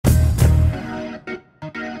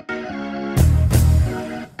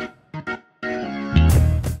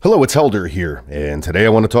Hello, it's Helder here, and today I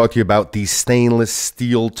want to talk to you about these stainless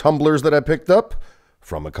steel tumblers that I picked up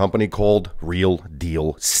from a company called Real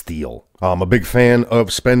Deal Steel. I'm a big fan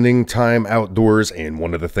of spending time outdoors, and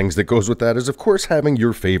one of the things that goes with that is, of course, having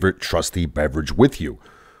your favorite trusty beverage with you.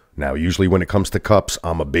 Now, usually when it comes to cups,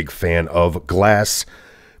 I'm a big fan of glass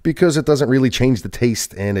because it doesn't really change the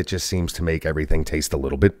taste, and it just seems to make everything taste a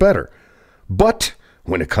little bit better. But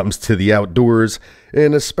when it comes to the outdoors,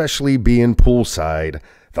 and especially being poolside,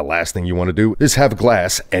 the last thing you want to do is have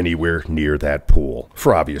glass anywhere near that pool,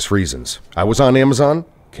 for obvious reasons. I was on Amazon,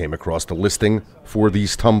 came across the listing for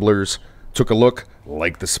these tumblers, took a look,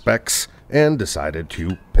 liked the specs, and decided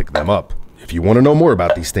to pick them up. If you want to know more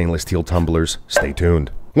about these stainless steel tumblers, stay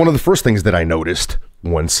tuned. One of the first things that I noticed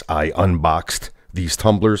once I unboxed these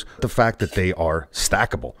tumblers, the fact that they are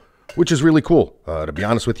stackable, which is really cool. To be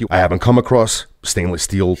honest with you, I haven't come across stainless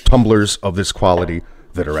steel tumblers of this quality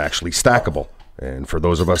that are actually stackable. And for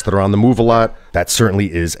those of us that are on the move a lot, that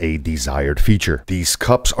certainly is a desired feature. These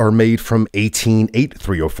cups are made from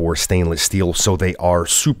 18-8304 stainless steel, so they are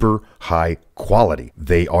super high quality.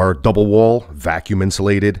 They are double wall, vacuum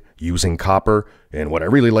insulated, using copper. And what I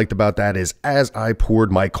really liked about that is as I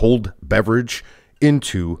poured my cold beverage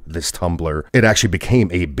into this tumbler, it actually became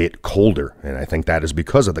a bit colder, and I think that is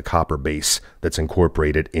because of the copper base that's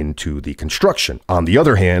incorporated into the construction. On the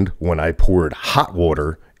other hand, when I poured hot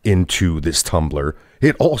water into this tumbler,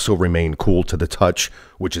 it also remained cool to the touch,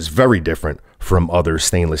 which is very different from other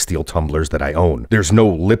stainless steel tumblers that I own. There's no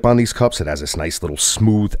lip on these cups. It has this nice little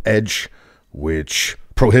smooth edge, which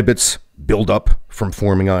prohibits buildup from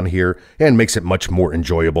forming on here and makes it much more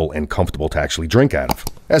enjoyable and comfortable to actually drink out of.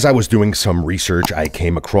 As I was doing some research, I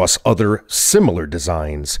came across other similar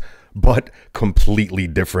designs, but completely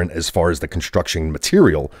different as far as the construction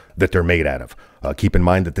material that they're made out of. Keep in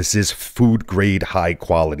mind that this is food grade high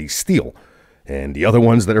quality steel. And the other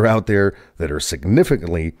ones that are out there that are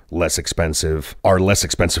significantly less expensive are less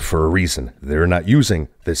expensive for a reason. They're not using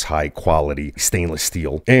this high quality stainless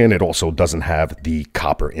steel, and it also doesn't have the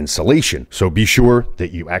copper insulation. So be sure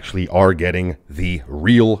that you actually are getting the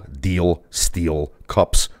Real Deal Steel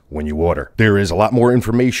cups when you order. There is a lot more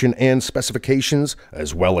information and specifications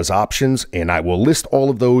as well as options, and I will list all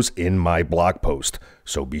of those in my blog post.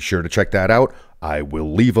 So be sure to check that out. I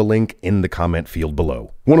will leave a link in the comment field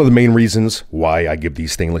below. One of the main reasons why I give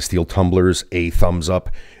these stainless steel tumblers a thumbs up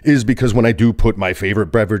is because when I do put my favorite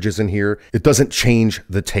beverages in here, it doesn't change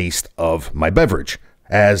the taste of my beverage,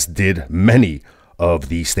 as did many of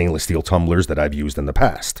the stainless steel tumblers that I've used in the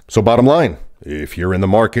past. So bottom line, if you're in the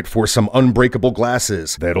market for some unbreakable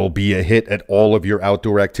glasses that'll be a hit at all of your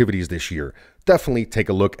outdoor activities this year, definitely take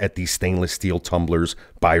a look at these stainless steel tumblers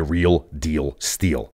by Real Deal Steel.